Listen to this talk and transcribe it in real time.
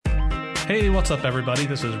Hey, what's up, everybody?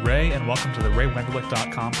 This is Ray, and welcome to the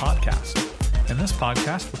RayWenderlich.com podcast. In this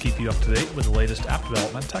podcast, we'll keep you up to date with the latest app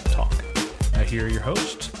development tech talk. Now, here are your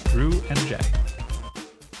hosts, Drew and Jay.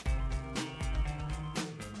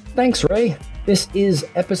 Thanks, Ray. This is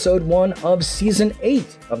episode 1 of season 8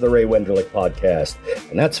 of the Ray Wenderlich podcast.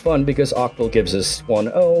 And that's fun because octal gives us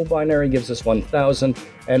 10, binary gives us 1000,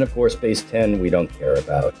 and of course base 10 we don't care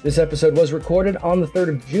about. This episode was recorded on the 3rd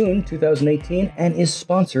of June 2018 and is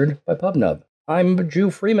sponsored by PubNub. I'm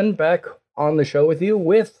Drew Freeman, back on the show with you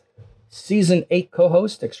with season 8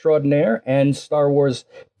 co-host extraordinaire and Star Wars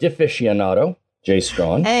deficionado, Jay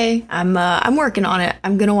Strawn. Hey, I'm working on it.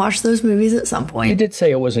 I'm gonna watch those movies at some point. You did say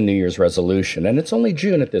it was a New Year's resolution, and it's only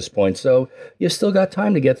June at this point, so you've still got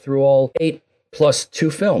time to get through all 8 plus 2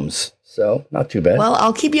 films. So, not too bad. Well,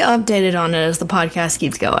 I'll keep you updated on it as the podcast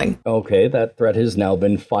keeps going. Okay, that threat has now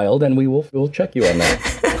been filed, and we'll check you on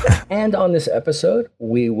that. And on this episode,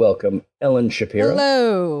 we welcome Ellen Shapiro.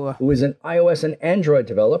 Hello. Who is an iOS and Android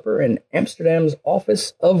developer in Amsterdam's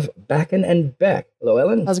office of Bakken and Beck. Hello,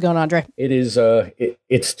 Ellen. How's it going, Andre? It is,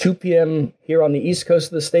 it's 2 p.m. here on the East Coast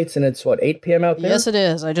of the States, and it's, 8 p.m. out there? Yes, it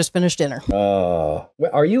is. I just finished dinner.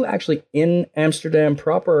 Are you actually in Amsterdam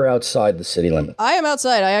proper or outside the city limits? I am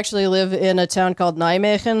outside. I actually live in a town called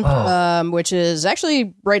Nijmegen, which is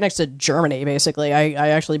actually right next to Germany, basically. I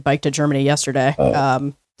actually biked to Germany yesterday.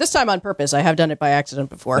 This time on purpose. I have done it by accident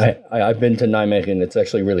before. I've been to Nijmegen. It's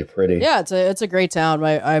actually really pretty. Yeah, it's a great town.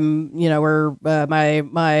 My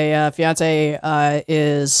fiance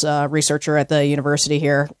is a researcher at the university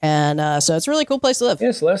here, and so it's a really cool place to live.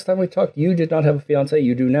 Yes, last time we talked, you did not have a fiance.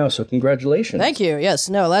 You do now, so congratulations. Thank you. Yes,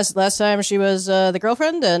 no, last time she was the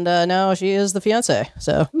girlfriend, and now she is the fiance.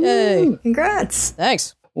 So, yay! Congrats.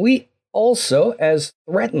 Thanks. We also, as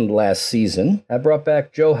threatened last season, have brought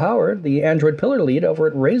back Joe Howard, the Android pillar lead over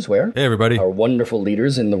at Raiseware. Hey, everybody. Our wonderful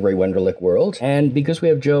leaders in the Ray Wenderlich world. And because we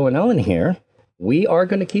have Joe and Ellen here, we are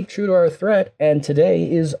going to keep true to our threat, and today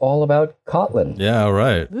is all about Kotlin. Yeah, all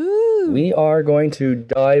right. Woo. We are going to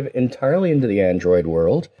dive entirely into the Android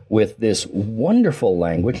world with this wonderful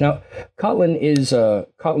language. Now,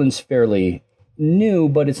 Kotlin's fairly new,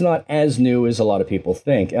 but it's not as new as a lot of people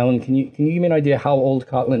think. Ellen, can you give me an idea how old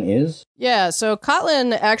Kotlin is? Yeah, so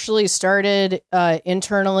Kotlin actually started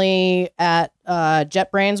internally at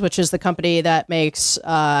JetBrains, which is the company that makes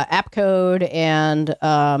app code and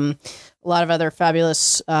a lot of other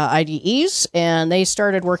fabulous IDEs, and they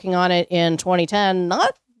started working on it in 2010.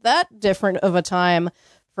 Not that different of a time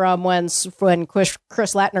from when Chris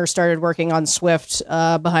Latner started working on Swift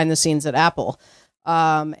behind the scenes at Apple.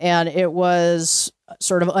 And it was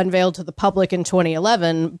sort of unveiled to the public in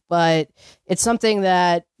 2011, but it's something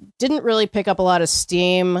that didn't really pick up a lot of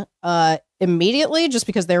steam immediately, just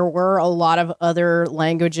because there were a lot of other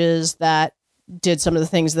languages that did some of the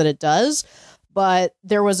things that it does. But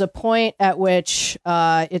there was a point at which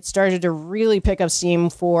it started to really pick up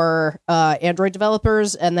steam for Android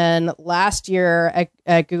developers. And then last year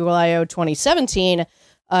at Google I/O 2017,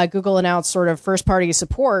 Google announced sort of first-party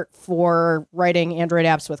support for writing Android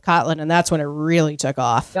apps with Kotlin, and that's when it really took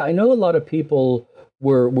off. Yeah, I know a lot of people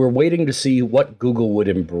were waiting to see what Google would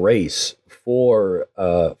embrace for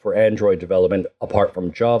Android development apart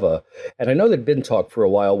from Java. And I know there'd been talk for a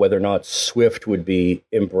while whether or not Swift would be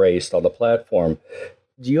embraced on the platform.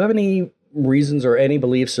 Do you have any reasons or any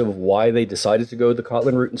beliefs of why they decided to go the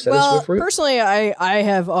Kotlin route instead of Swift route? Personally, I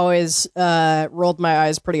have always rolled my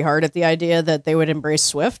eyes pretty hard at the idea that they would embrace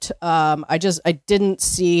Swift. I didn't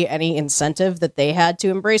see any incentive that they had to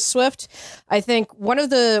embrace Swift. I think one of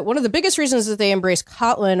the biggest reasons that they embraced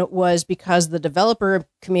Kotlin was because the developer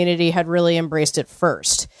community had really embraced it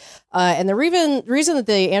first. And the reason that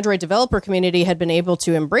the Android developer community had been able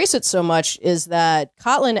to embrace it so much is that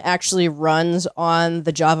Kotlin actually runs on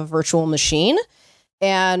the Java virtual machine.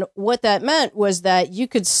 And what that meant was that you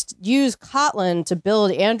could use Kotlin to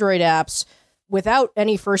build Android apps without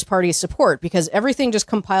any first-party support, because everything just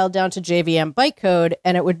compiled down to JVM bytecode,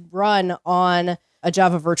 and it would run on a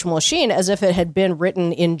Java virtual machine as if it had been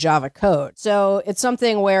written in Java code. So it's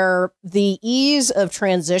something where the ease of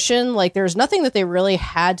transition, like there's nothing that they really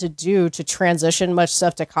had to do to transition much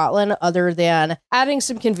stuff to Kotlin other than adding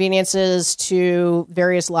some conveniences to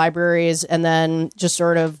various libraries and then just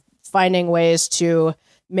sort of finding ways to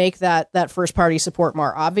make that first party support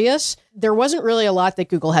more obvious. There wasn't really a lot that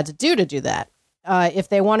Google had to do that. If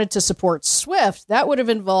they wanted to support Swift, that would have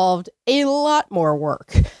involved a lot more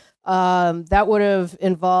work. That would have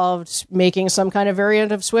involved making some kind of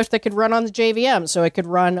variant of Swift that could run on the JVM, so it could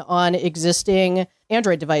run on existing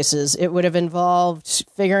Android devices. It would have involved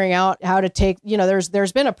figuring out how to take,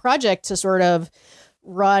 there's been a project to sort of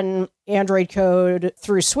run Android code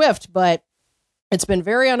through Swift, but it's been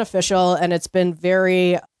very unofficial and it's been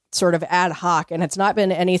very sort of ad hoc, and it's not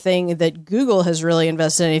been anything that Google has really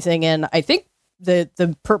invested anything in. I think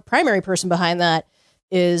the primary person behind that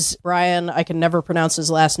is Brian. I can never pronounce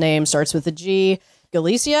his last name. Starts with a G.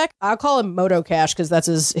 Galiciak. I'll call him Motocache because that's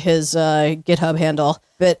his GitHub handle.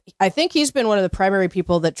 But I think he's been one of the primary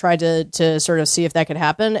people that tried to sort of see if that could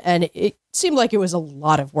happen, and it seemed like it was a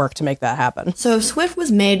lot of work to make that happen. So if Swift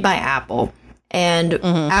was made by Apple, and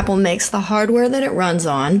Apple makes the hardware that it runs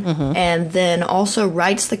on, and then also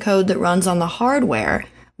writes the code that runs on the hardware,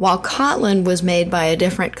 while Kotlin was made by a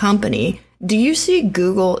different company, do you see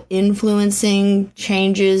Google influencing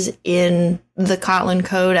changes in the Kotlin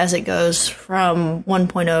code as it goes from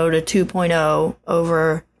 1.0 to 2.0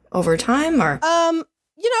 over time, or?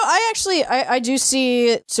 I do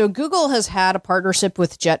see, so Google has had a partnership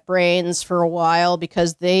with JetBrains for a while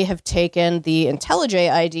because they have taken the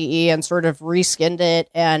IntelliJ IDE and sort of reskinned it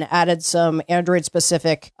and added some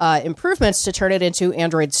Android-specific improvements to turn it into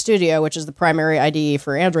Android Studio, which is the primary IDE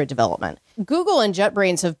for Android development. Google and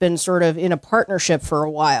JetBrains have been sort of in a partnership for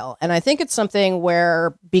a while, and I think it's something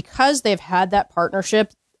where, because they've had that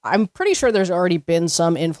partnership, I'm pretty sure there's already been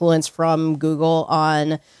some influence from Google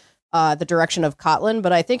on the direction of Kotlin,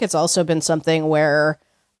 but I think it's also been something where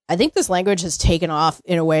I think this language has taken off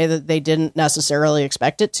in a way that they didn't necessarily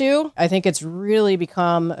expect it to. I think it's really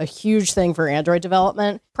become a huge thing for Android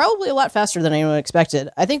development, probably a lot faster than anyone expected.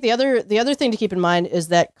 I think the other thing to keep in mind is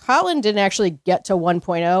that Kotlin didn't actually get to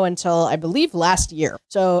 1.0 until, I believe, last year.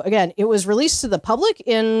 So again, it was released to the public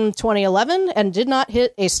in 2011 and did not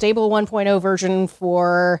hit a stable 1.0 version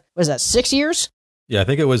for, was that 6 years? Yeah, I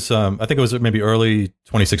think it was maybe early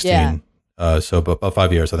 2016. Yeah. So about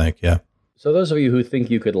 5 years, I think. Yeah. So those of you who think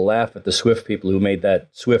you could laugh at the Swift people who made that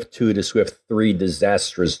Swift 2 to Swift 3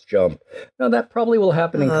 disastrous jump, no, that probably will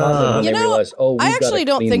happen in Kotlin when they realize, I actually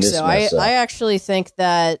don't think so. I actually think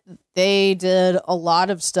that they did a lot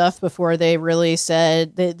of stuff before they really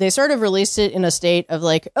said, they sort of released it in a state of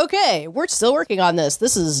like, okay, we're still working on this.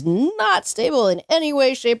 This is not stable in any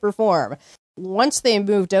way, shape, or form. Once they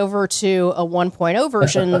moved over to a 1.0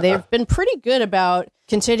 version, they've been pretty good about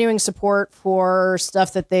continuing support for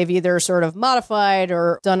stuff that they've either sort of modified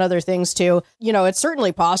or done other things to. You know, it's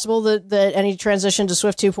certainly possible that any transition to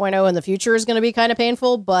Swift 2.0 in the future is going to be kind of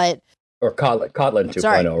painful, but... Or Kotlin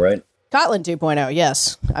 2.0, right? Kotlin 2.0,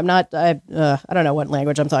 yes. I don't know what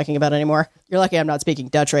language I'm talking about anymore. You're lucky I'm not speaking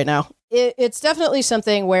Dutch right now. It's definitely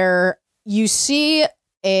something where you see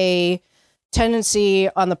a tendency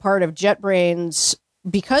on the part of JetBrains,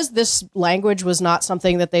 because this language was not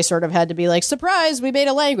something that they sort of had to be like, surprise, we made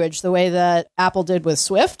a language the way that Apple did with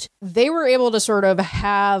Swift. They were able to sort of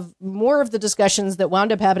have more of the discussions that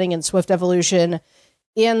wound up happening in Swift Evolution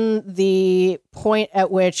in the point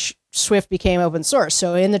at which Swift became open source.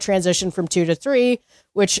 So in the transition from 2 to 3,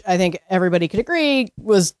 which I think everybody could agree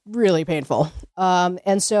was really painful.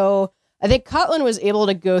 And so I think Kotlin was able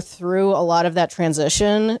to go through a lot of that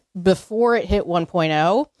transition before it hit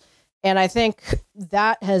 1.0. And I think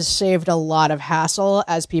that has saved a lot of hassle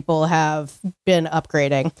as people have been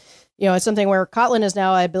upgrading. You know, it's something where Kotlin is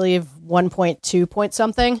now, I believe, 1.2 point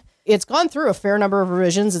something. It's gone through a fair number of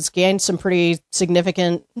revisions. It's gained some pretty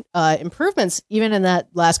significant improvements, even in that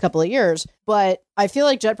last couple of years. But I feel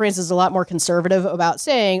like JetBrains is a lot more conservative about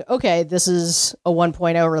saying, okay, this is a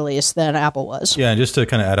 1.0 release than Apple was. Yeah, and just to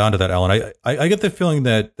kind of add on to that, Alan, I get the feeling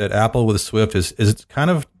that Apple with Swift is kind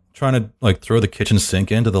of trying to like throw the kitchen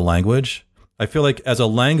sink into the language. I feel like as a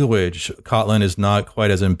language, Kotlin is not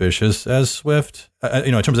quite as ambitious as Swift.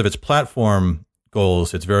 In terms of its platform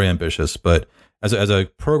goals, it's very ambitious, but as a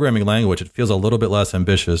programming language, it feels a little bit less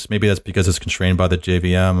ambitious. Maybe that's because it's constrained by the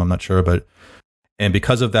JVM. I'm not sure, and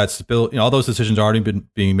because of that, all those decisions already been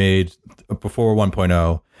being made before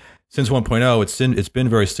 1.0. Since 1.0, it's been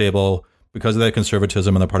very stable because of that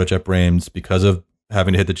conservatism on the part of JetBrains, because of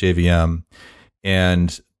having to hit the JVM,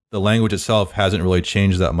 and the language itself hasn't really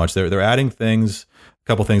changed that much. They're adding things. A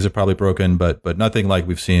couple things are probably broken, but nothing like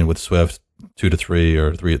we've seen with Swift 2 to 3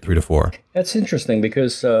 or 3 to 4. That's interesting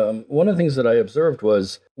because one of the things that I observed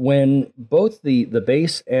was when both the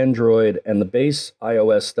base Android and the base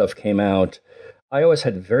iOS stuff came out, iOS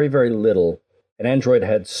had very, very little, and Android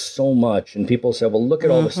had so much. And people said, well, look at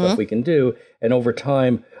all the stuff we can do. And over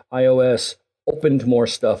time, iOS opened more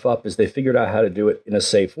stuff up as they figured out how to do it in a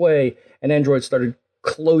safe way. And Android started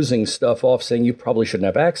closing stuff off, saying you probably shouldn't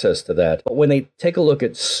have access to that. But when they take a look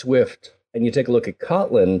at Swift and you take a look at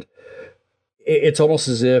Kotlin, it's almost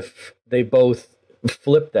as if they both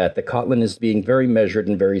flip that. The Kotlin is being very measured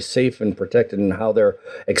and very safe and protected in how they're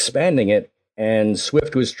expanding it. and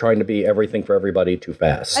Swift was trying to be everything for everybody too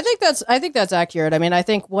fast. I think that's accurate. I mean, I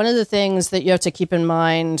think one of the things that you have to keep in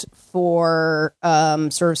mind for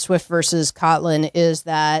sort of Swift versus Kotlin is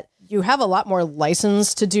that you have a lot more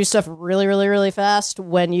license to do stuff really, really, really fast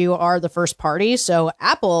when you are the first party. So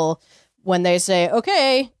Apple, when they say,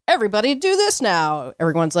 okay, everybody do this now,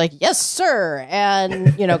 everyone's like, yes, sir.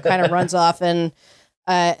 And, kind of runs off and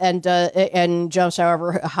jumps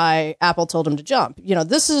however high Apple told him to jump.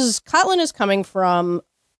 Kotlin is coming from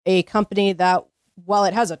a company that, while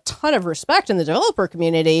it has a ton of respect in the developer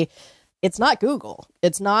community, it's not Google.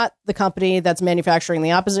 It's not the company that's manufacturing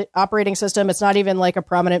the operating system. It's not even like a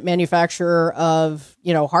prominent manufacturer of,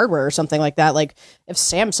 hardware or something like that. Like if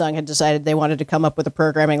Samsung had decided they wanted to come up with a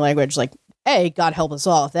programming language, like A, God help us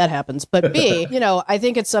all if that happens. But B, I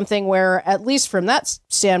think it's something where, at least from that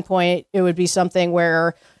standpoint, it would be something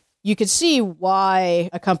where you could see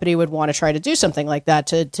why a company would want to try to do something like that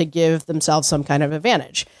to give themselves some kind of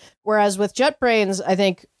advantage. Whereas with JetBrains, I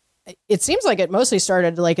think it seems like it mostly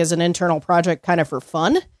started like as an internal project kind of for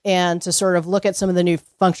fun and to sort of look at some of the new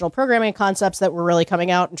functional programming concepts that were really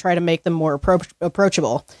coming out and try to make them more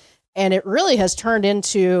approachable. And it really has turned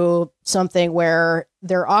into something where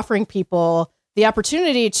they're offering people the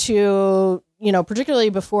opportunity to,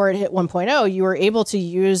 particularly before it hit 1.0, you were able to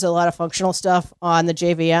use a lot of functional stuff on the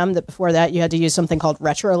JVM that before that you had to use something called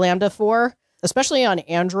retro lambda for. Especially on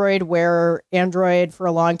Android, where Android for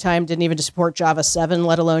a long time didn't even support Java 7,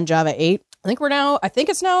 let alone Java 8. I think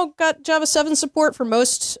it's now got Java 7 support for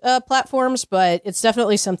most platforms, but it's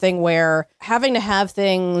definitely something where having to have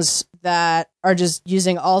things that are just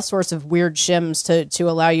using all sorts of weird shims to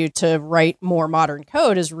allow you to write more modern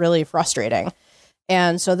code is really frustrating.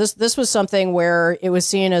 And so this was something where it was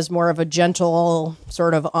seen as more of a gentle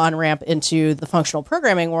sort of on-ramp into the functional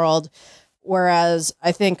programming world. Whereas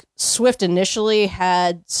I think Swift initially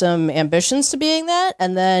had some ambitions to being that.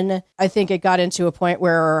 And then I think it got into a point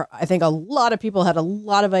where I think a lot of people had a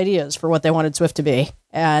lot of ideas for what they wanted Swift to be.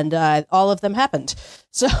 And all of them happened.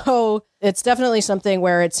 So it's definitely something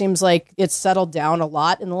where it seems like it's settled down a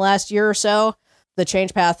lot in the last year or so. The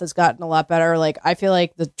change path has gotten a lot better. Like I feel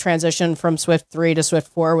like the transition from Swift 3 to Swift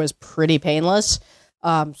 4 was pretty painless,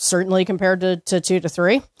 certainly compared to 2 to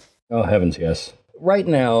 3. Oh, heavens, yes. Right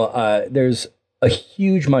now, there's a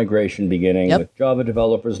huge migration beginning with Java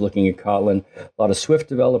developers looking at Kotlin. A lot of Swift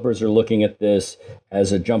developers are looking at this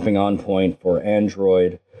as a jumping on point for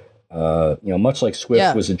Android. Much like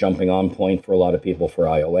Swift was a jumping on point for a lot of people for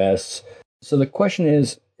iOS. So the question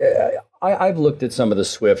is, I've looked at some of the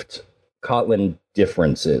Swift Kotlin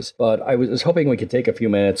differences, but I was hoping we could take a few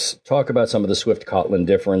minutes, talk about some of the Swift Kotlin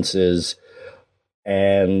differences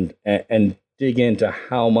and dig into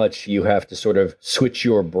how much you have to sort of switch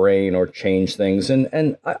your brain or change things.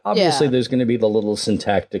 And obviously there's going to be the little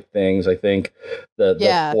syntactic things. I think the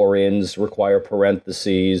for-ins require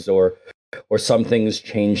parentheses or some things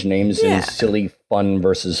change names in silly fun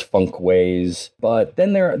versus funk ways. But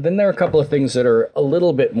then there are a couple of things that are a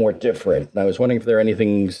little bit more different. And I was wondering if there are any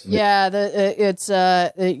things. There's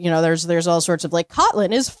all sorts of like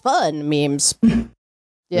Kotlin is fun memes. And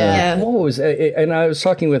I was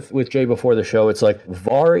talking with Jay before the show. It's like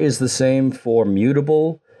var is the same for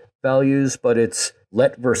mutable values, but it's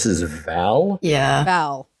let versus val. Yeah.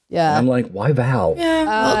 Val. Yeah. And I'm like, why val?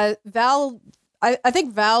 Yeah. Val. I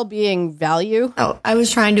think val being value. Oh, I was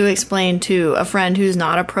trying to explain to a friend who's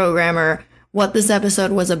not a programmer what this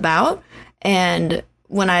episode was about. And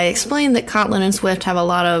when I explained that Kotlin and Swift have a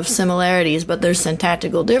lot of similarities, but there's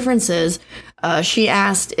syntactical differences, she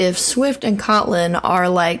asked if Swift and Kotlin are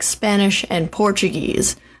like Spanish and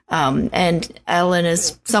Portuguese. And Ellen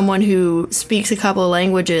is someone who speaks a couple of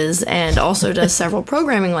languages and also does several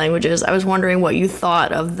programming languages. I was wondering what you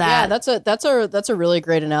thought of that. Yeah, that's a really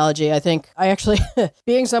great analogy. I think I actually,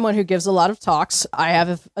 being someone who gives a lot of talks, I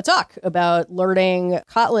have a talk about learning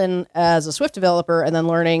Kotlin as a Swift developer and then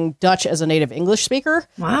learning Dutch as a native English speaker.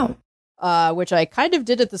 Wow. Which I kind of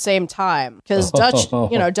did at the same time because Dutch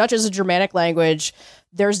is a Germanic language.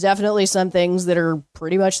 There's definitely some things that are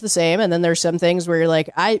pretty much the same. And then there's some things where you're like,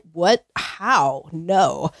 how?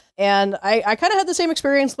 No. And I kind of had the same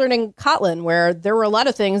experience learning Kotlin, where there were a lot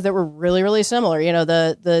of things that were really, really similar.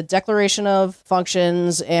 The declaration of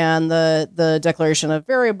functions and the declaration of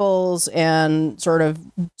variables and sort of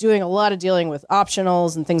doing a lot of dealing with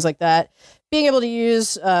optionals and things like that. Being able to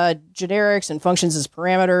use generics and functions as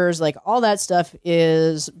parameters, like all that stuff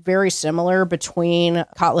is very similar between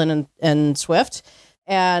Kotlin and Swift.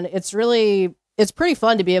 And it's pretty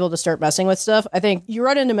fun to be able to start messing with stuff. I think you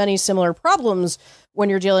run into many similar problems when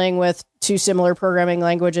you're dealing with two similar programming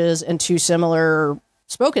languages and two similar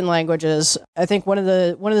spoken languages, I think one of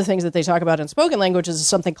the things that they talk about in spoken languages is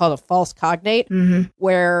something called a false cognate,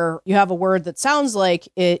 where you have a word that sounds like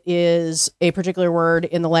it is a particular word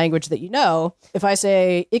in the language that you know. If I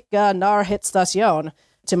say "Ikka naar het station,"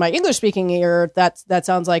 to my English-speaking ear, that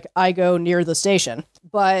sounds like I go near the station.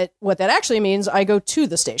 But what that actually means, I go to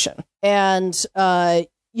the station. And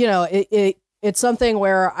it's something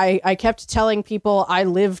where I kept telling people I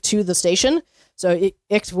live to the station. So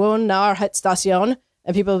ik woon naar het station,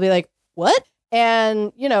 and people will be like, "What?"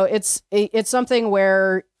 And it's something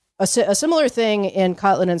where a similar thing in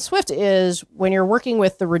Kotlin and Swift is when you're working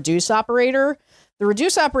with the reduce operator. The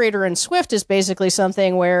reduce operator in Swift is basically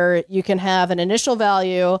something where you can have an initial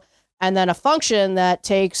value and then a function that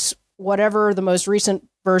takes whatever the most recent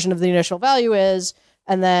version of the initial value is,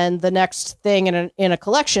 and then the next thing in a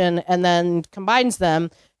collection, and then combines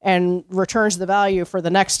them and returns the value for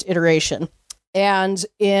the next iteration. And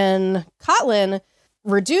in Kotlin,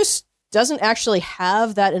 reduce doesn't actually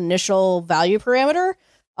have that initial value parameter.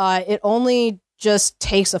 It only just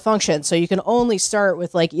takes a function. So you can only start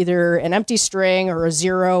with like either an empty string or a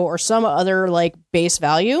 0 or some other like base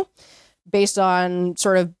value based on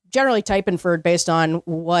sort of generally type inferred based on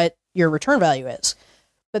what your return value is.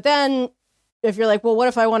 But then if you're like, well, what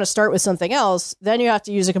if I want to start with something else? Then you have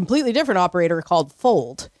to use a completely different operator called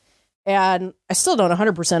fold. And I still don't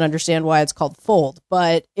 100% understand why it's called fold,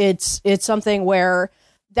 but it's something where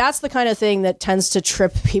that's the kind of thing that tends to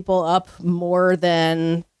trip people up more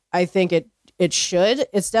than I think it should.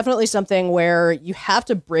 It's definitely something where you have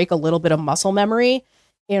to break a little bit of muscle memory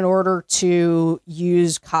in order to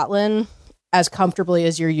use Kotlin as comfortably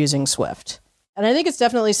as you're using Swift. And I think it's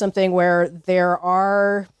definitely something where there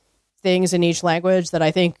are things in each language that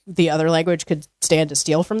I think the other language could stand to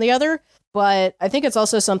steal from the other. But I think it's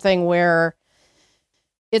also something where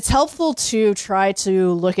it's helpful to try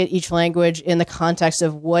to look at each language in the context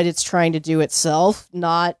of what it's trying to do itself,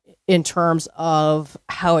 not in terms of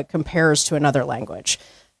how it compares to another language.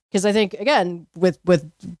 Because I think, again, with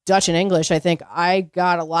Dutch and English, I think I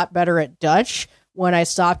got a lot better at Dutch when I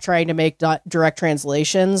stopped trying to make direct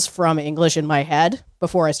translations from English in my head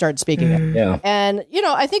before I started speaking it. Yeah. And,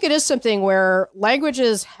 I think it is something where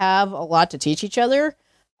languages have a lot to teach each other.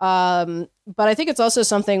 But I think it's also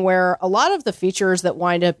something where a lot of the features that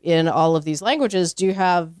wind up in all of these languages do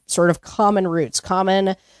have sort of common roots,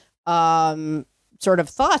 common sort of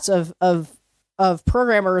thoughts of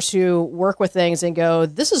programmers who work with things and go,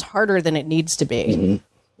 this is harder than it needs to be. Mm-hmm.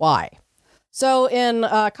 Why? So in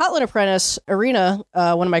Kotlin Apprentice, Arena,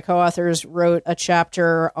 one of my co-authors, wrote a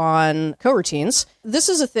chapter on coroutines. This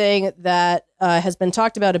is a thing that has been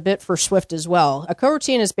talked about a bit for Swift as well. A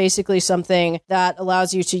coroutine is basically something that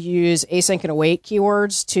allows you to use async and await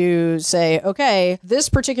keywords to say, okay, this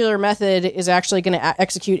particular method is actually going to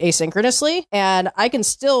execute asynchronously, and I can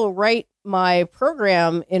still write my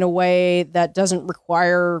program in a way that doesn't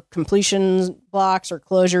require completion blocks or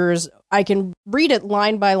closures. I can read it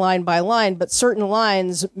line by line by line, but certain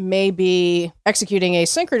lines may be executing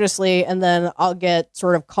asynchronously, and then I'll get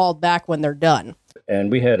sort of called back when they're done. And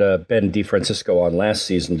we had Ben DeFrancisco on last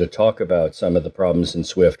season to talk about some of the problems in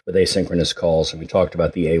Swift with asynchronous calls, and we talked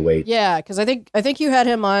about the await. Yeah, because I think you had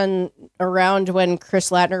him on around when Chris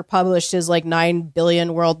Latner published his 9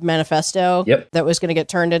 billion world manifesto. Yep. That was going to get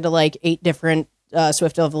turned into 8 different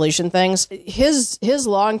Swift evolution things. His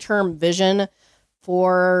long-term vision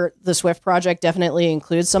for the Swift project definitely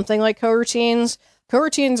includes something like coroutines.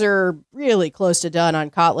 Coroutines are really close to done on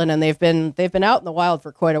Kotlin, and they've been out in the wild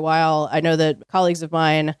for quite a while. I know that colleagues of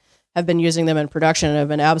mine have been using them in production and have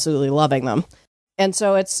been absolutely loving them. And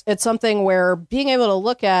so it's something where being able to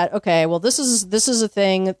look at, okay, well, this is a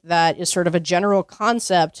thing that is sort of a general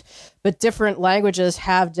concept, but different languages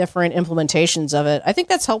have different implementations of it. I think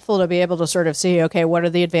that's helpful to be able to sort of see, okay, what are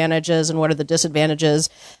the advantages and what are the disadvantages?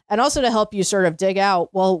 And also to help you sort of dig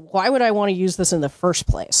out, well, why would I want to use this in the first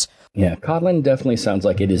place? Yeah, Kotlin definitely sounds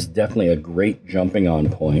like it is definitely a great jumping on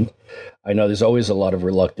point. I know there's always a lot of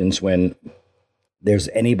reluctance when there's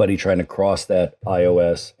anybody trying to cross that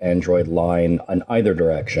iOS, Android line in either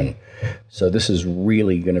direction. So this is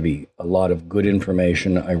really going to be a lot of good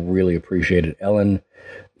information. I really appreciate it. Ellen,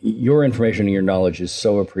 your information and your knowledge is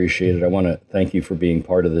so appreciated. I want to thank you for being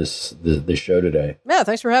part of this show today. Yeah,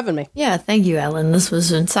 thanks for having me. Yeah, thank you, Ellen. This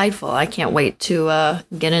was insightful. I can't wait to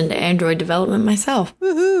get into Android development myself.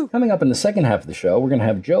 Woohoo! Coming up in the second half of the show, we're going to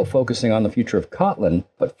have Joe focusing on the future of Kotlin.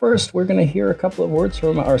 But first, we're going to hear a couple of words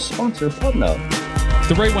from our sponsor, PubNo.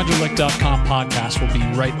 The RayWenderlich.com podcast will be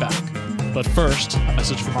right back. But first, a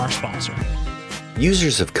message from our sponsor.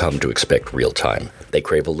 Users have come to expect real time. They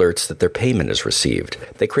crave alerts that their payment is received.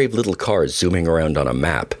 They crave little cars zooming around on a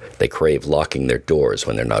map. They crave locking their doors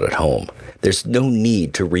when they're not at home. There's no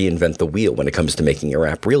need to reinvent the wheel when it comes to making your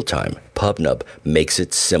app real time. PubNub makes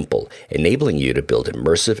it simple, enabling you to build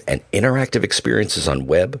immersive and interactive experiences on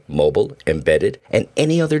web, mobile, embedded, and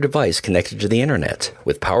any other device connected to the internet.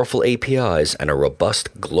 With powerful APIs and a robust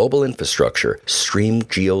global infrastructure, stream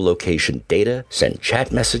geolocation data, send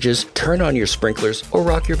chat messages, turn on your sprinklers, or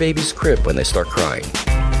rock your baby's crib when they start crying.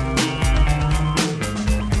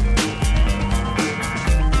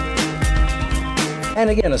 And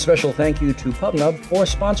again, a special thank you to PubNub for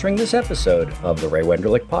sponsoring this episode of the Ray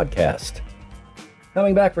Wenderlich Podcast.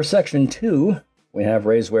 Coming back for Section 2, we have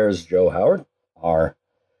RaySwear's Joe Howard, our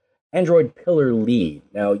Android Pillar Lead.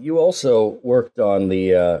 Now, you also worked on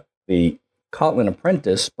the Kotlin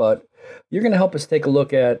Apprentice, but you're going to help us take a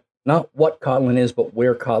look at not what Kotlin is, but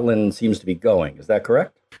where Kotlin seems to be going. Is that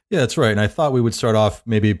correct? Yeah, that's right. And I thought we would start off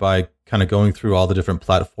maybe by kind of going through all the different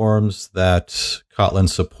platforms that Kotlin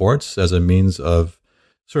supports as a means of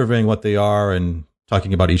surveying what they are and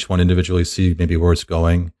talking about each one individually, see maybe where it's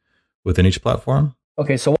going within each platform.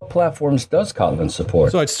 Okay, so what platforms does Kotlin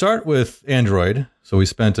support? So I'd start with Android. So we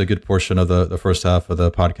spent a good portion of the first half of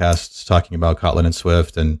the podcast talking about Kotlin and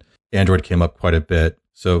Swift, and Android came up quite a bit.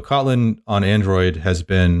 So Kotlin on Android has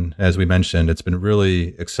been, as we mentioned, it's been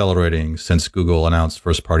really accelerating since Google announced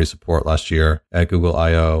first-party support last year at Google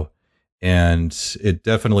I/O. And it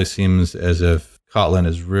definitely seems as if Kotlin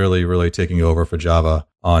is really, really taking over for Java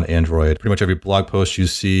on Android. Pretty much every blog post you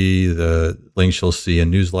see, the links you'll see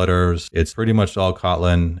in newsletters, it's pretty much all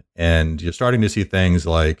Kotlin. And you're starting to see things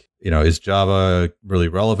like, is Java really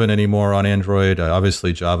relevant anymore on Android?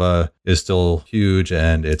 Obviously, Java is still huge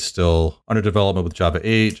and it's still under development with Java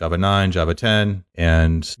 8, Java 9, Java 10.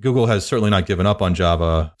 And Google has certainly not given up on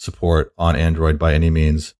Java support on Android by any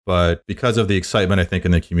means. But because of the excitement, I think,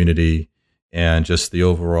 in the community and just the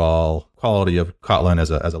overall quality of Kotlin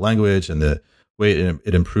as a language and the way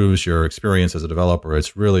it improves your experience as a developer,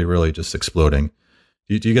 it's really, really just exploding.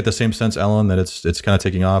 Do you get the same sense, Ellen, that it's kind of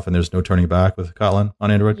taking off and there's no turning back with Kotlin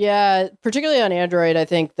on Android? Yeah, particularly on Android, I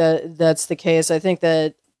think that's the case. I think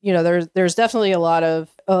that there's definitely a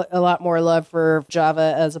lot more love for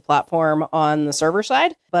Java as a platform on the server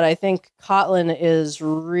side, but I think Kotlin is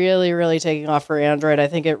really, really taking off for Android. I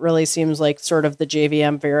think it really seems like sort of the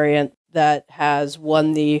JVM variant that has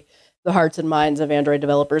won the hearts and minds of Android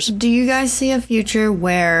developers. Do you guys see a future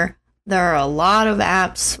where there are a lot of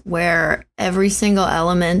apps where every single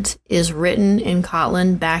element is written in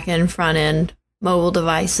Kotlin, back end, front end, mobile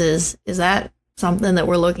devices? Is that something that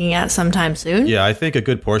we're looking at sometime soon? Yeah, I think a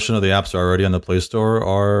good portion of the apps already on the Play Store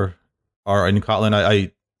are in Kotlin.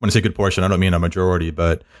 I when I say good portion, I don't mean a majority,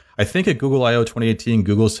 but I think at Google I/O 2018,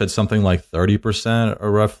 Google said something like 30%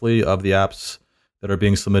 or roughly of the apps that are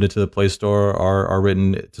being submitted to the Play Store are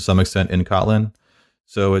written to some extent in Kotlin.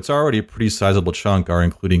 So it's already a pretty sizable chunk are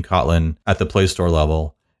including Kotlin at the Play Store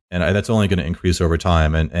level. And that's only going to increase over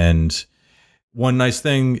time. And one nice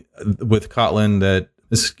thing with Kotlin that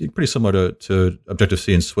is pretty similar to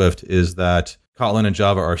Objective-C and Swift is that Kotlin and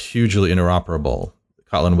Java are hugely interoperable.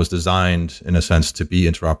 Kotlin was designed, in a sense, to be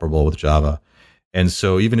interoperable with Java. And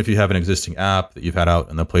so even if you have an existing app that you've had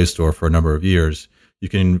out in the Play Store for a number of years, you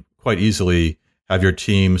can quite easily have your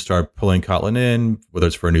team start pulling Kotlin in, whether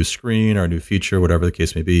it's for a new screen or a new feature, whatever the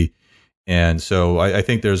case may be. And so I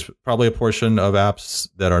think there's probably a portion of apps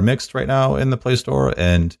that are mixed right now in the Play Store.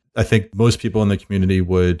 And I think most people in the community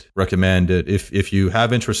would recommend it. If you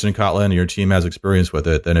have interest in Kotlin and your team has experience with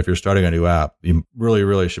it, then if you're starting a new app, you really,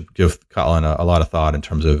 really should give Kotlin a lot of thought in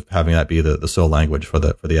terms of having that be the sole language for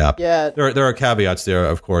the app. Yeah. There are caveats there,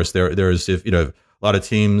 of course. There's a lot of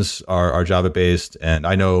teams are Java based, and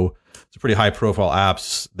I know it's pretty high profile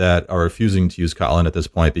apps that are refusing to use Kotlin at this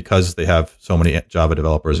point because they have so many Java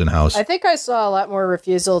developers in house. I think I saw a lot more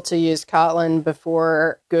refusal to use Kotlin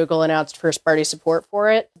before Google announced first party support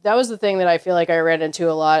for it. That was the thing that I feel like I ran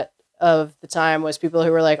into a lot of the time was people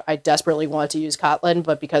who were like, I desperately want to use Kotlin,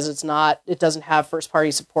 but because it doesn't have first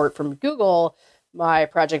party support from Google, my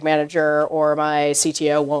project manager or my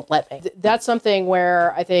CTO won't let me. That's something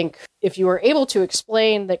where I think if you were able to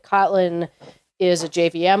explain that Kotlin is a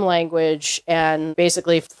JVM language, and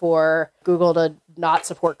basically for Google to not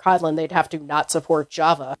support Kotlin, they'd have to not support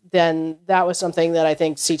Java, then that was something that I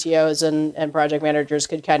think CTOs and project managers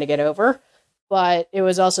could kind of get over. But it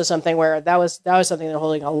was also something where that was something that was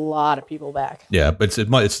holding a lot of people back. Yeah, but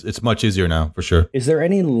it's much easier now, for sure. Is there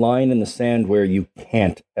any line in the sand where you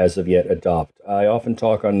can't, as of yet, adopt? I often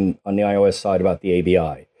talk on the iOS side about the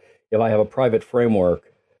ABI. If I have a private framework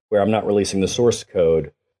where I'm not releasing the source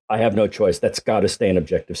code, I have no choice. That's got to stay in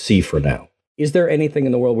Objective-C for now. Is there anything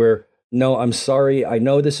in the world where, no, I'm sorry, I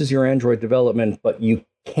know this is your Android development, but you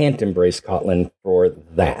can't embrace Kotlin for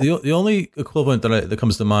that? The only equivalent that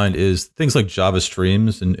comes to mind is things like Java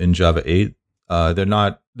Streams in Java 8. They're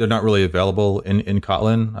not really available in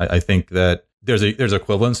Kotlin. I think that there's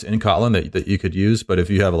equivalents in Kotlin that you could use, but if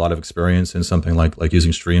you have a lot of experience in something like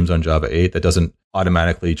using streams on Java 8, that doesn't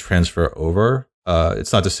automatically transfer over.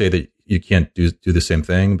 It's not to say that you can't do the same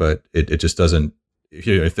thing, but it just doesn't.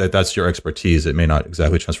 If that's your expertise, it may not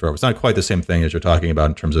exactly transfer over. It's not quite the same thing as you're talking about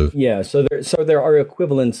in terms of So there are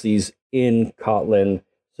equivalencies in Kotlin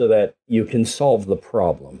so that you can solve the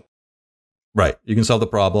problem. Right, you can solve the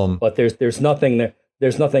problem, but there's nothing there.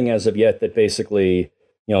 There's nothing as of yet that basically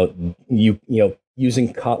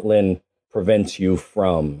using Kotlin prevents you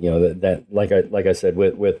from that like I said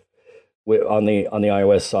with on the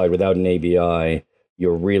iOS side without an ABI,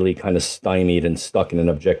 you're really kind of stymied and stuck in an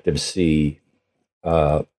Objective-C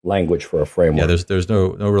language for a framework. Yeah, there's no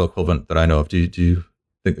real equivalent that I know of. Do you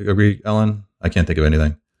agree, Ellen? I can't think of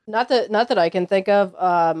anything. Not that I can think of.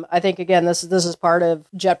 I think again, this is part of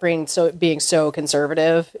JetBrains being so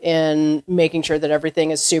conservative in making sure that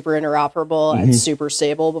everything is super interoperable and super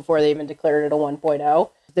stable before they even declared it a 1.0.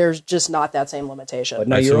 There's just not that same limitation. But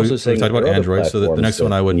now you're also saying we talked about Android, so the next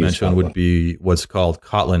one I would mention would be what's called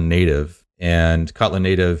Kotlin Native, and Kotlin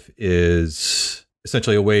Native is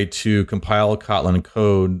essentially a way to compile Kotlin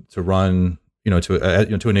code to run,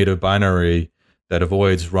 to a native binary that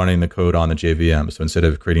avoids running the code on the JVM. So instead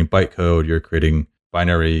of creating bytecode, you're creating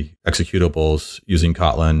binary executables using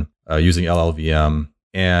Kotlin, using LLVM.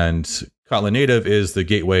 And Kotlin Native is the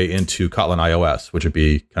gateway into Kotlin iOS, which would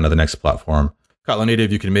be kind of the next platform. Kotlin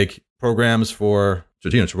Native, you can make programs to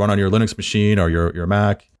run on your Linux machine or your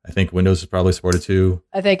Mac. I think Windows is probably supported too.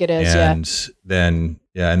 I think it is, and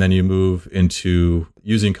then you move into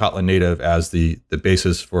using Kotlin Native as the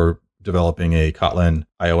basis for developing a Kotlin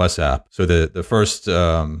iOS app. So the first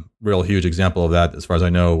real huge example of that, as far as I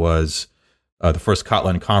know, was the first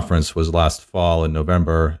Kotlin conference was last fall in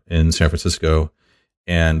November in San Francisco,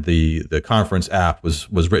 and the conference app was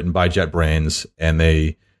written by JetBrains, and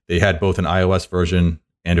they had both an iOS version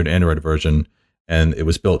and an Android version, and it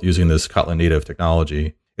was built using this Kotlin Native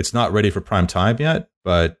technology. It's not ready for prime time yet,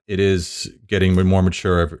 but it is getting more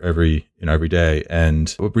mature every day.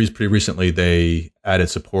 And pretty recently, they added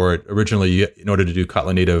support. Originally, in order to do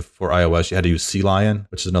Kotlin Native for iOS, you had to use CLion,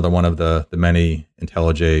 which is another one of the many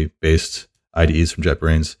IntelliJ-based IDEs from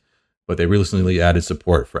JetBrains. But they recently added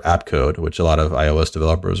support for app code, which a lot of iOS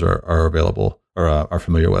developers are available or are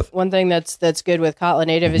familiar with. One thing that's good with Kotlin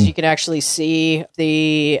Native is you can actually see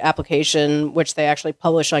the application, which they actually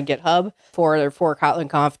publish on GitHub for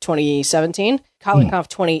KotlinConf 2017. KotlinConf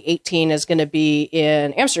 2018 is going to be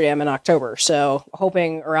in Amsterdam in October. So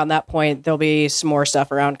hoping around that point, there'll be some more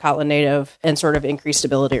stuff around Kotlin Native and sort of increased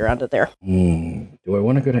stability around it there. Do I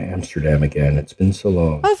want to go to Amsterdam again? It's been so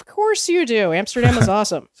long. Of course you do. Amsterdam is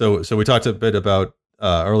awesome. So we talked a bit about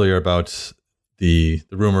earlier about the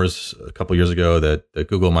rumors a couple years ago that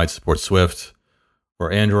Google might support Swift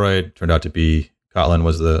for Android. Turned out to be Kotlin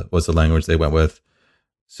was the language they went with.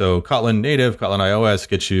 So Kotlin Native, Kotlin iOS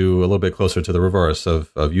gets you a little bit closer to the reverse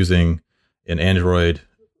of using an Android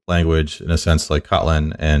language in a sense like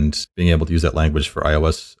Kotlin and being able to use that language for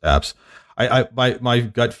iOS apps. My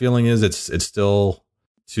gut feeling is it's still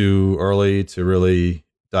too early to really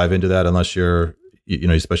dive into that unless you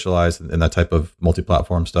specialize in that type of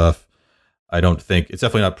multi-platform stuff. I don't think it's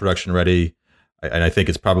definitely not production ready. And I think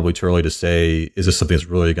it's probably too early to say, is this something that's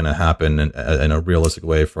really going to happen in a realistic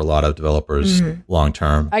way for a lot of developers long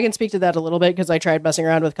term? I can speak to that a little bit because I tried messing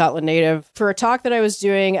around with Kotlin Native. For a talk that I was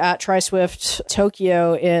doing at TriSwift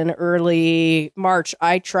Tokyo in early March,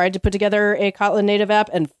 I tried to put together a Kotlin Native app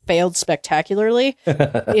and failed spectacularly.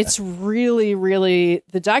 It's really, really,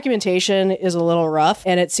 the documentation is a little rough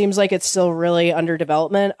and it seems like it's still really under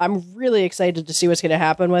development. I'm really excited to see what's going to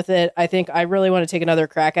happen with it. I think I really want to take another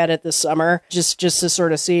crack at it this summer, just to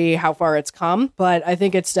sort of see how far it's come. But I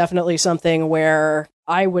think it's definitely something where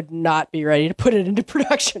I would not be ready to put it into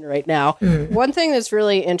production right now. One thing that's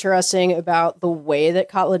really interesting about the way that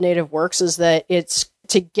Kotlin Native works is that it's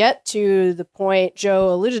to get to the point,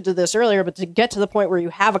 Joe alluded to this earlier, but to get to the point where you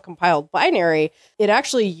have a compiled binary, it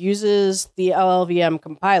actually uses the LLVM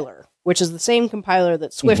compiler, which is the same compiler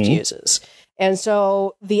that Swift uses. And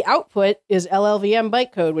so the output is LLVM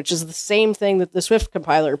bytecode, which is the same thing that the Swift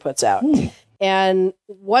compiler puts out. And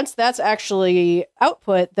once that's actually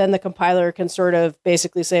output, then the compiler can sort of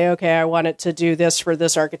basically say, okay, I want it to do this for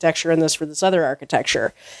this architecture and this for this other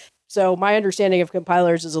architecture. So my understanding of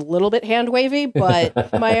compilers is a little bit hand-wavy,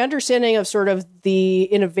 but my understanding of sort of the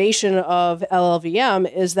innovation of LLVM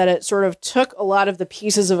is that it sort of took a lot of the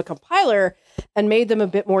pieces of a compiler and made them a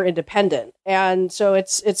bit more independent. And so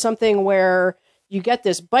it's something where you get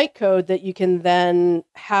this bytecode that you can then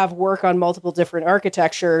have work on multiple different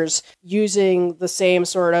architectures using the same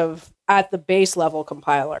sort of at the base level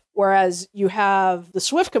compiler. Whereas you have the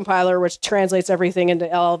Swift compiler, which translates everything into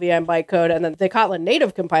LLVM bytecode, and then the Kotlin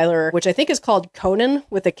native compiler, which I think is called Conan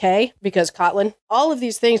with a K, because Kotlin. All of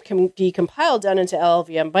these things can be compiled down into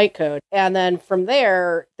LLVM bytecode. And then from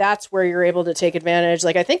there, that's where you're able to take advantage.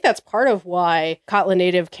 Like, I think that's part of why Kotlin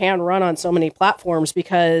native can run on so many platforms,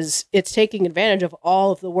 because it's taking advantage of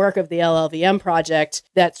all of the work of the LLVM project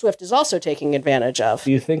that Swift is also taking advantage of.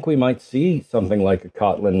 Do you think we might see something like a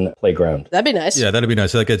Kotlin playground? That'd be nice. Yeah, that'd be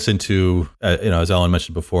nice. That gets into, as Alan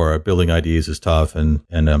mentioned before, building IDs is tough, and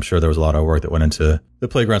I'm sure there was a lot of work that went into the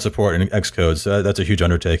playground support and Xcode. So that's a huge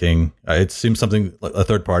undertaking. It seems something a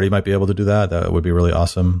third party might be able to do that. That would be really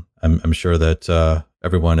awesome. I'm sure that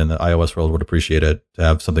everyone in the iOS world would appreciate it to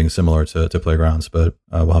have something similar to playgrounds, but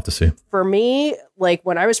we'll have to see. For me, like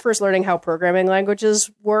when I was first learning how programming languages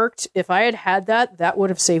worked, if I had that, that would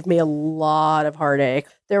have saved me a lot of heartache.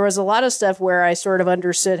 There was a lot of stuff where I sort of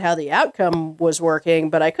understood how the outcome was working,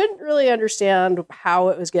 but I couldn't really understand how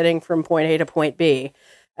it was getting from point A to point B.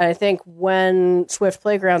 And I think when Swift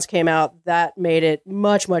Playgrounds came out, that made it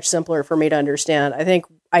much, much simpler for me to understand. I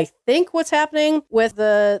think what's happening with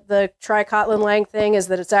the try Kotlin lang thing is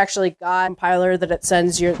that it's actually got a compiler that it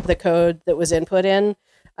sends the code that was input in,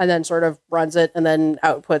 and then sort of runs it and then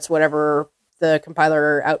outputs whatever the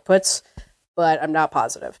compiler outputs. But I'm not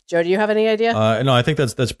positive. Joe, do you have any idea? No, I think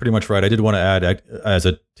that's pretty much right. I did want to add, as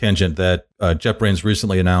a tangent, that JetBrains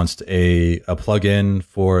recently announced a plugin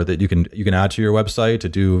for that you can add to your website to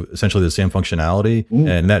do essentially the same functionality,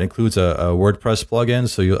 and that includes a WordPress plugin.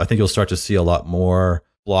 So I think you'll start to see a lot more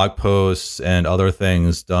blog posts and other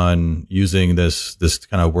things done using this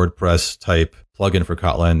kind of WordPress type plugin for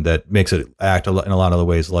Kotlin that makes it act in a lot of the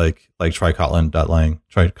ways like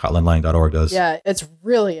trykotlinlang.org does. Yeah, it's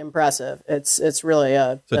really impressive. It's really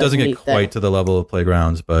so it doesn't get quite to the level of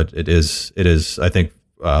Playgrounds, but it is. I think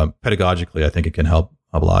pedagogically, I think it can help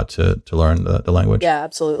a lot to learn the language. Yeah,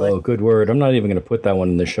 absolutely. Oh, good word. I'm not even going to put that one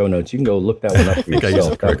in the show notes. You can go look that one up for yourself. I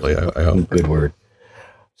used it correctly. I hope. Good word.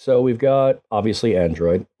 So we've got obviously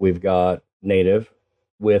Android. We've got native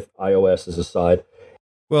with iOS as a side.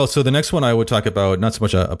 Well, so the next one I would talk about, not so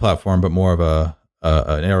much a platform, but more of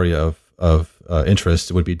an area of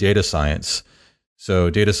interest would be data science. So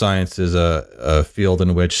data science is a field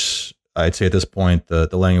in which I'd say at this point the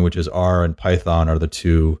languages R and Python are the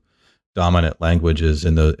two dominant languages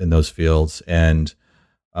in those fields. And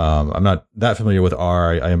I'm not that familiar with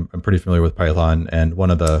R. I'm pretty familiar with Python. And one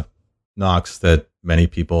of the knocks that many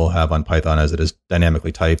people have on Python is it is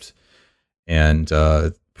dynamically typed, and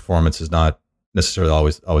performance is not necessarily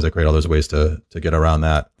always that great. There's ways to get around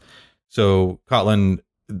that. So Kotlin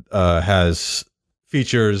has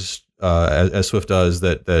features as Swift does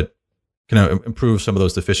that can improve some of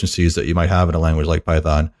those deficiencies that you might have in a language like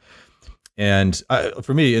Python. And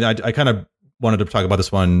for me, and I kind of wanted to talk about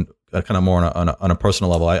this one kind of more on a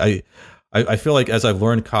personal level. I feel like as I've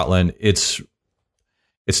learned Kotlin, it's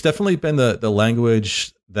definitely been the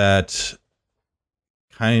language that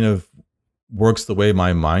kind of works the way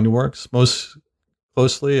my mind works most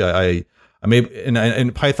closely. I may,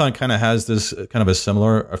 and Python kind of has this kind of a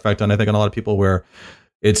similar effect on, I think, on a lot of people, where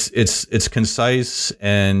it's concise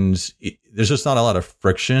and there's just not a lot of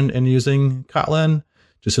friction in using Kotlin,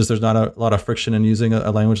 just as there's not a lot of friction in using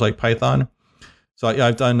a language like Python. So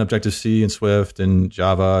I've done Objective-C and Swift and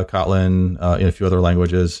Java, Kotlin, in a few other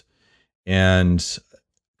languages, and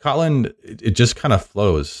Kotlin, it just kind of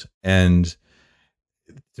flows. And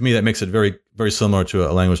to me, that makes it very, very similar to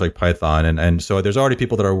a language like Python. And so there's already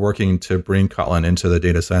people that are working to bring Kotlin into the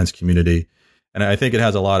data science community. And I think it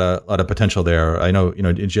has a lot of potential there. I know,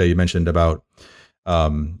 Jay, you mentioned about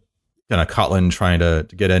kind of Kotlin trying to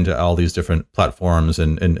get into all these different platforms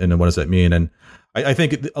and what does that mean? And I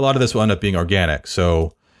think a lot of this will end up being organic.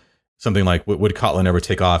 So something like, would Kotlin ever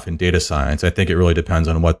take off in data science? I think it really depends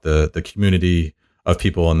on what the community of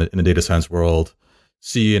people in the data science world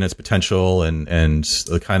see in its potential, and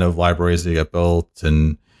the kind of libraries that get built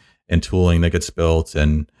and tooling that gets built.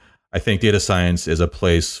 And I think data science is a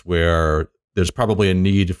place where there's probably a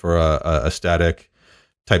need for a static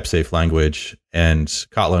type safe language, and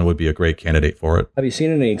Kotlin would be a great candidate for it. Have you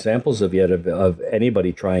seen any examples of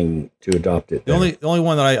anybody trying to adopt it? The only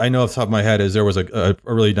one that I know off the top of my head is there was a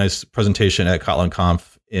really nice presentation at Kotlin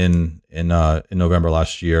Conf in November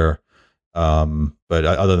last year But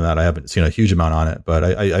other than that, I haven't seen a huge amount on it. But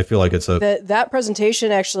I feel like it's that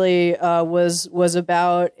presentation actually was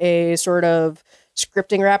about a sort of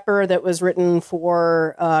scripting wrapper that was written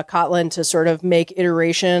for Kotlin to sort of make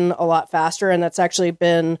iteration a lot faster, and that's actually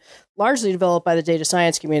been largely developed by the data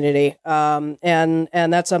science community. And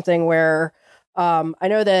that's something where I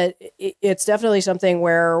know that it's definitely something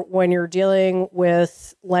where when you're dealing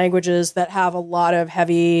with languages that have a lot of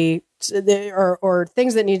heavy or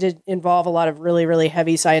things that need to involve a lot of really, really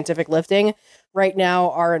heavy scientific lifting, right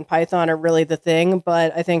now R and Python are really the thing.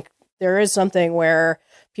 But I think there is something where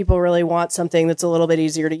people really want something that's a little bit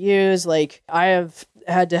easier to use. Like I have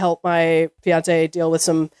had to help my fiance deal with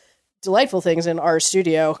some delightful things in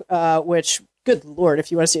RStudio, which, good Lord, if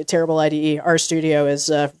you want to see a terrible IDE, RStudio is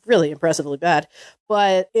really impressively bad.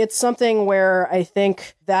 But it's something where I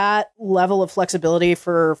think that level of flexibility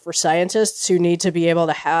for scientists who need to be able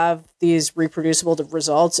to have these reproducible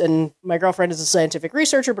results. And my girlfriend is a scientific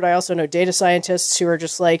researcher, but I also know data scientists who are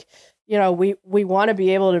just like, we want to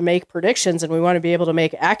be able to make predictions and we want to be able to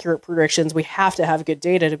make accurate predictions. We have to have good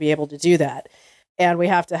data to be able to do that. And we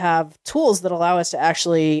have to have tools that allow us to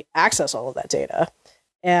actually access all of that data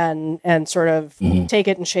and sort of take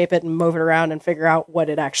it and shape it and move it around and figure out what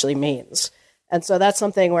it actually means. And so that's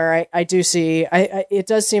something where I do see, it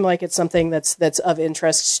does seem like it's something that's of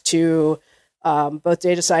interest to both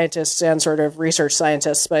data scientists and sort of research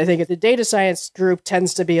scientists. But I think the data science group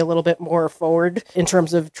tends to be a little bit more forward in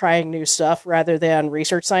terms of trying new stuff rather than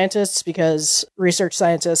research scientists, because research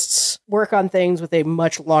scientists work on things with a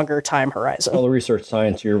much longer time horizon. Well, the research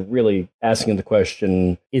science, you're really asking the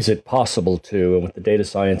question, is it possible to? And with the data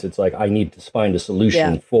science, it's like, I need to find a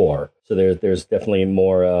solution for. So there's definitely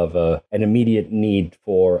more of an immediate need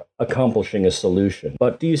for accomplishing a solution.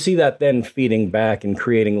 But do you see that then feeding back and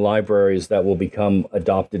creating libraries that will become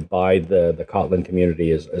adopted by the Kotlin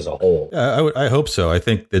community as a whole? Yeah, I hope so. I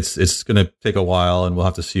think it's going to take a while, and we'll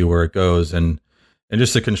have to see where it goes. And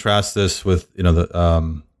just to contrast this with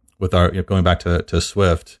with our going back to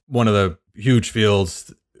Swift, one of the huge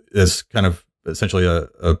fields is kind of essentially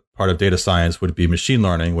a part of data science would be machine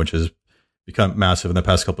learning, which has become massive in the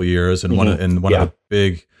past couple of years. And one of the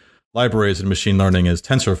big libraries in machine learning is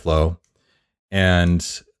TensorFlow. And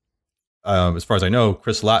as far as I know,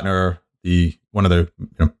 Chris Lattner, one of the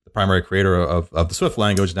primary creator of the Swift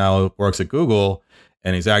language, now works at Google,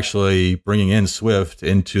 and he's actually bringing in Swift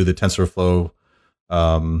into the TensorFlow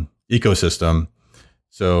ecosystem.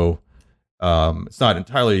 So it's not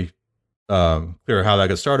entirely clear how that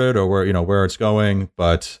got started or where it's going,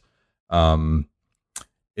 but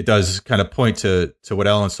it does kind of point to what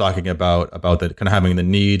Ellen's talking about the kind of having the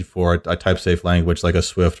need for a type-safe language like a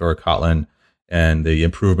Swift or a Kotlin, and the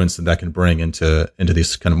improvements that can bring into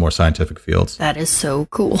these kind of more scientific fields. That is so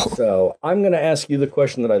cool. So I'm going to ask you the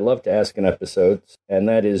question that I love to ask in episodes, and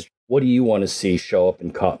that is, what do you want to see show up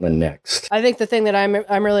in Kotlin next? I think the thing that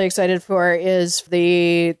I'm really excited for is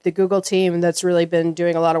the Google team that's really been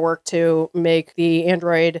doing a lot of work to make the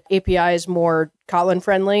Android APIs more Kotlin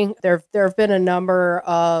friendly. There have been a number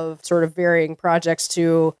of sort of varying projects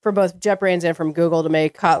from both JetBrains and from Google to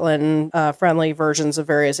make Kotlin friendly versions of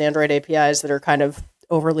various Android APIs that are kind of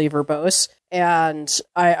overly verbose. And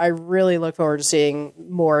I really look forward to seeing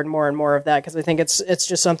more and more and more of that, because I think it's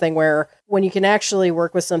just something where when you can actually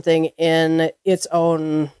work with something in its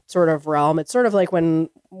own sort of realm, it's sort of like when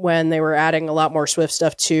they were adding a lot more Swift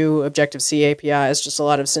stuff to Objective-C APIs, just a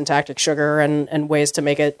lot of syntactic sugar and ways to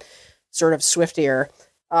make it sort of Swiftier.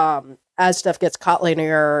 As stuff gets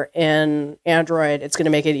Kotlinier in Android, it's going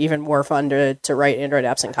to make it even more fun to write Android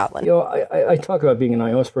apps in Kotlin. I talk about being an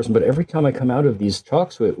iOS person, but every time I come out of these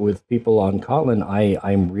talks with people on Kotlin,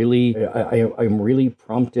 I'm really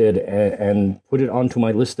prompted and put it onto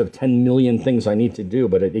my list of 10 million things I need to do,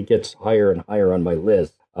 but it gets higher and higher on my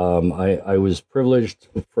list. I was privileged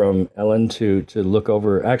from Ellen to look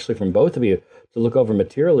over, actually from both of you, to look over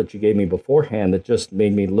material that you gave me beforehand that just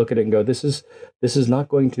made me look at it and go, this is not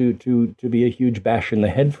going to be a huge bash in the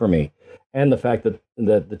head for me. And the fact that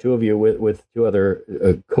the two of you with two other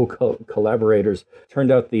collaborators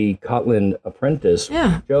turned out the Kotlin Apprentice.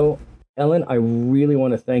 Yeah. Joe, Ellen, I really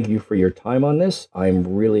want to thank you for your time on this.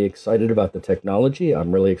 I'm really excited about the technology.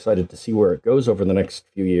 I'm really excited to see where it goes over the next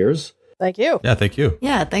few years. Thank you. Yeah, thank you.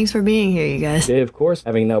 Yeah, thanks for being here, you guys. Dave, of course,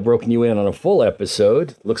 having now broken you in on a full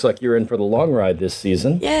episode, looks like you're in for the long ride this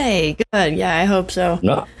season. Yay, good. Yeah, I hope so.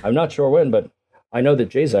 No, I'm not sure when, but I know that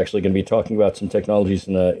Jay's actually going to be talking about some technologies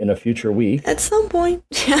in a future week. At some point.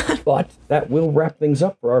 But that will wrap things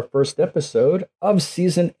up for our first episode of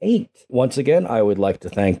Season 8. Once again, I would like to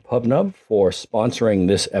thank PubNub for sponsoring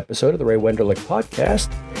this episode of the Ray Wenderlich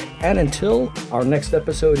Podcast. And until our next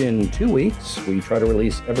episode in 2 weeks, we try to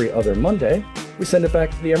release every other Monday, we send it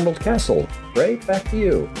back to the Emerald Castle. Ray, back to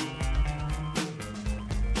you.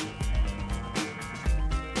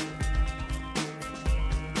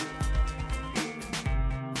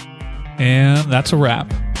 And that's a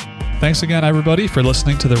wrap. Thanks again, everybody, for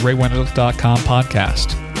listening to the RayWenderlich.com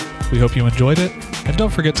podcast. We hope you enjoyed it, and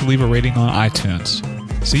don't forget to leave a rating on iTunes.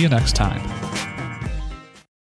 See you next time.